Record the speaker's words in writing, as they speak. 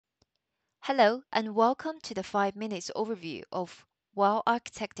Hello, and welcome to the 5 minutes overview of Well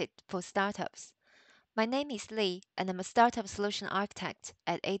Architected for Startups. My name is Lee, and I'm a startup solution architect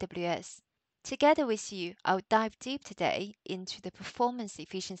at AWS. Together with you, I'll dive deep today into the performance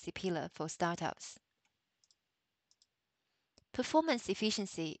efficiency pillar for startups. Performance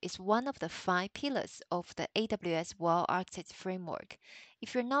efficiency is one of the 5 pillars of the AWS Well Architected framework.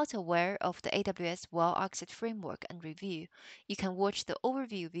 If you're not aware of the AWS Well Architected framework and review, you can watch the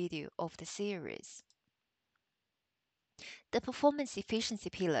overview video of the series. The performance efficiency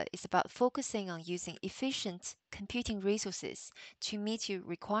pillar is about focusing on using efficient computing resources to meet your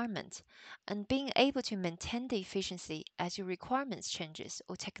requirement and being able to maintain the efficiency as your requirements changes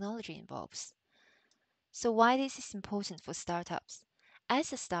or technology evolves. So why this is important for startups?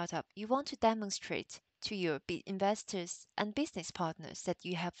 As a startup, you want to demonstrate to your investors and business partners that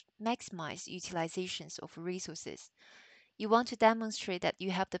you have maximized utilizations of resources. You want to demonstrate that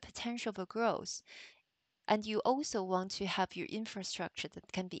you have the potential for growth, and you also want to have your infrastructure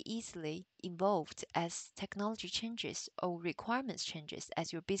that can be easily evolved as technology changes or requirements changes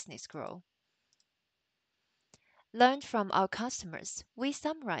as your business grow. Learn from our customers. We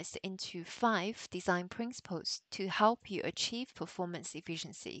summarized into 5 design principles to help you achieve performance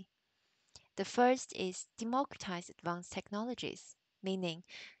efficiency. The first is democratize advanced technologies, meaning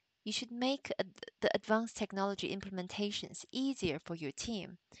you should make the advanced technology implementations easier for your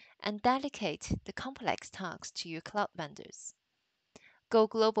team and delegate the complex tasks to your cloud vendors. Go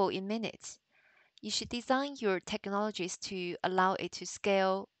global in minutes. You should design your technologies to allow it to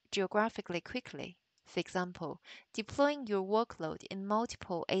scale geographically quickly. For example, deploying your workload in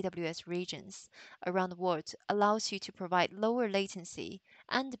multiple AWS regions around the world allows you to provide lower latency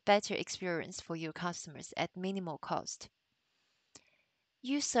and better experience for your customers at minimal cost.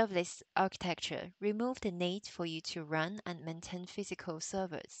 Use serverless architecture. Remove the need for you to run and maintain physical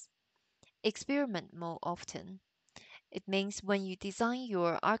servers. Experiment more often. It means when you design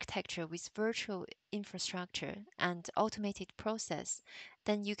your architecture with virtual infrastructure and automated process,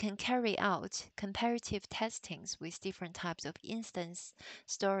 then you can carry out comparative testings with different types of instance,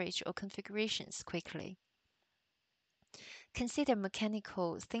 storage, or configurations quickly. Consider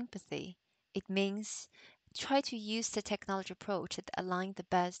mechanical sympathy. It means try to use the technology approach that aligns the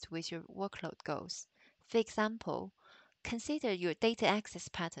best with your workload goals. For example, consider your data access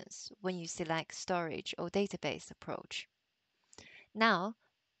patterns when you select storage or database approach. Now,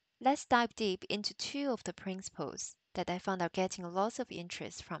 let's dive deep into 2 of the principles that I found are getting lots of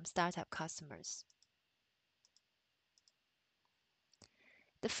interest from startup customers.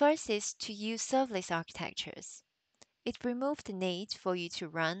 The first is to use serverless architectures. It removes the need for you to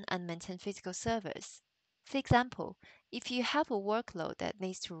run and maintain physical servers. For example, if you have a workload that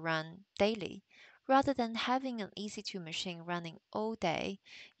needs to run daily, rather than having an EC2 machine running all day,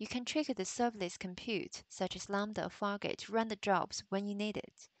 you can trigger the serverless compute, such as Lambda or Fargate, to run the jobs when you need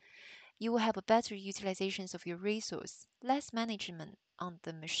it. You will have a better utilizations of your resource, less management on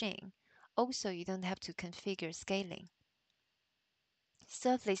the machine. Also, you don't have to configure scaling.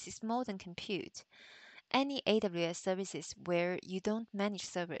 Serverless is more than compute. Any AWS services where you don't manage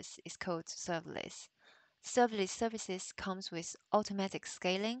servers is called serverless. Serverless services comes with automatic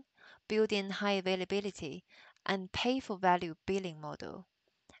scaling, built-in high availability, and pay-for-value billing model.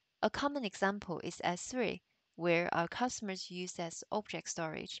 A common example is S3, where our customers use as object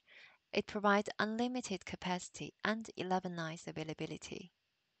storage. It provides unlimited capacity and 11 nines availability.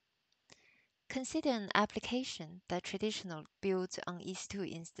 Consider an application that traditionally builds on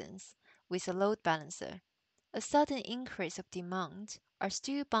EC2 instance with a load balancer. A sudden increase of demand are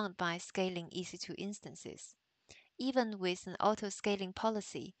still bound by scaling EC2 instances. Even with an auto-scaling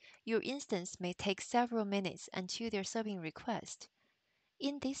policy, your instance may take several minutes until they're serving request.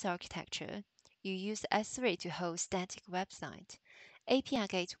 In this architecture, you use S3 to host static website, API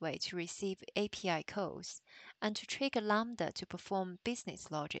gateway to receive API calls, and to trigger Lambda to perform business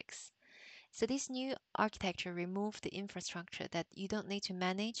logics. So this new architecture removes the infrastructure that you don't need to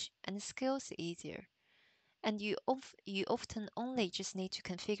manage and scales easier. And you often only just need to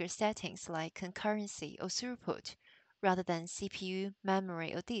configure settings like concurrency or throughput rather than CPU,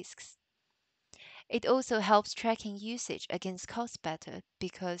 memory, or disks. It also helps tracking usage against cost better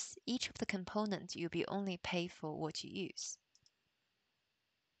because each of the components you'll be only pay for what you use.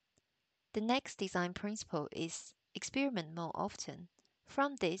 The next design principle is experiment more often.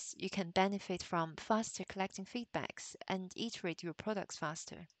 From this, you can benefit from faster collecting feedbacks and iterate your products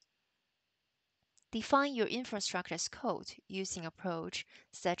faster. Define your infrastructure as code using approach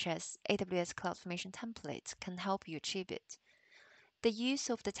such as AWS CloudFormation templates can help you achieve it. The use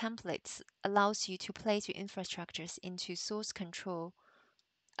of the templates allows you to place your infrastructures into source control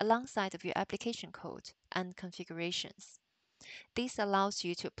alongside of your application code and configurations. This allows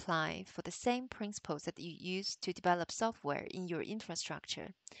you to apply for the same principles that you use to develop software in your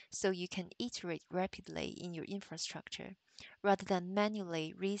infrastructure, so you can iterate rapidly in your infrastructure rather than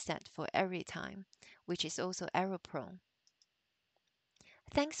manually reset for every time, which is also error prone.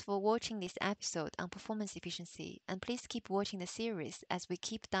 Thanks for watching this episode on performance efficiency, and please keep watching the series as we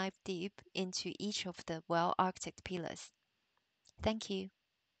keep dive deep into each of the well-architected pillars. Thank you.